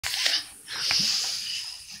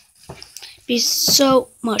be so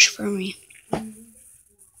much for me.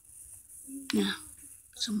 Yeah,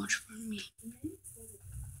 so much for me.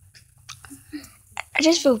 I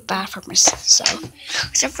just feel bad for myself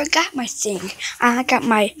because I forgot my thing. I got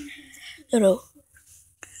my little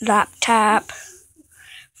laptop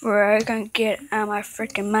where I'm gonna get my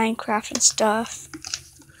freaking Minecraft and stuff.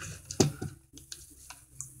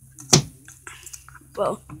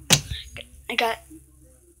 Well, I got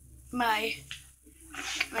my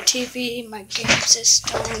TV, my game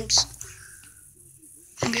systems.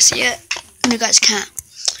 You can see it, and you guys can't.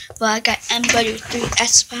 But I got MW3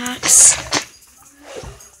 Xbox.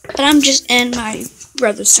 But I'm just in my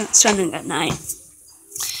brother's spending at night.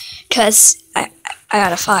 Cause I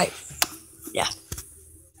gotta fight. Yeah.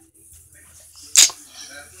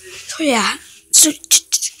 So yeah.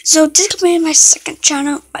 So this could be my second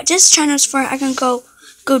channel. But this channel is for I can go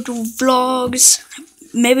do vlogs,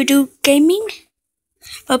 maybe do gaming.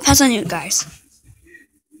 But it depends on you guys.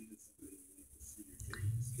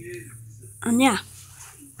 And yeah.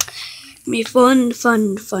 Me fun.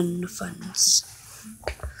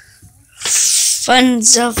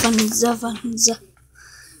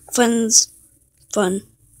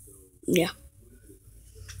 Yeah.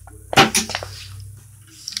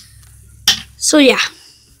 So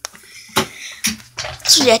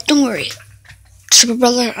yeah, don't worry. Super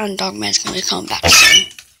Brother and Dogman's gonna be coming back soon.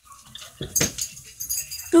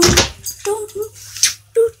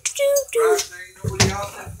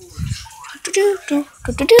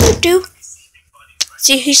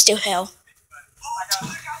 See, he's still hell.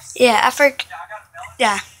 Yeah, I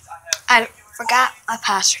forgot my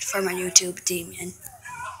password for my YouTube demon.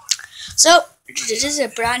 So this is a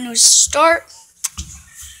brand new start,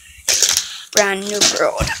 brand new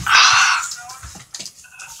world.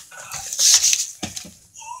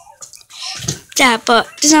 Yeah, but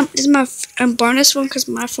this is my bonus one because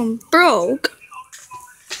my phone broke.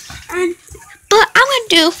 But I'm gonna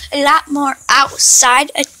do a lot more outside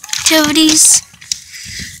activities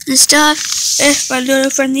and stuff with my little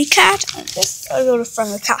friendly cat and this little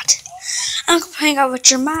friendly cat. I'm gonna hang out with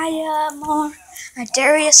Jeremiah more and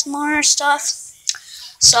Darius more and stuff.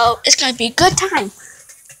 So it's gonna be a good time.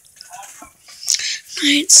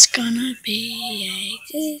 It's gonna be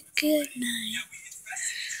a good night.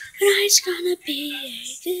 Tonight's gonna be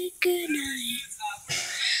a good night.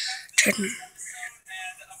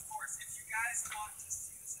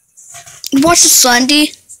 Watch the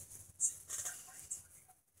Sunday.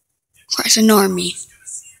 Christ, ignore me.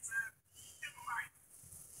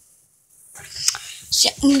 So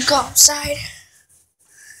yeah, I'm gonna go outside.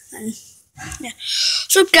 And yeah.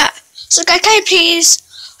 So guys, can you please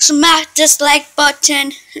smack this like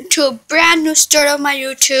button to a brand new start of my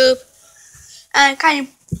YouTube? And can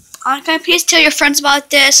you please tell your friends about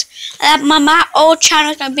this? And my old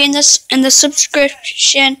channel is gonna be in the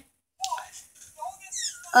subscription.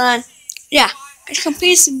 And yeah, you can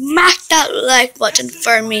please smack that like button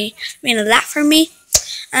for me. I mean a lot for me.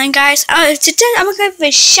 And guys, today I'm gonna give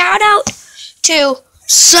a shout out to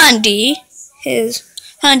Sunday. His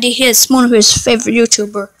one of his favorite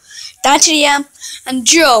YouTuber, DTM and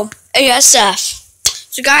Joe ASF.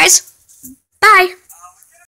 So guys, bye.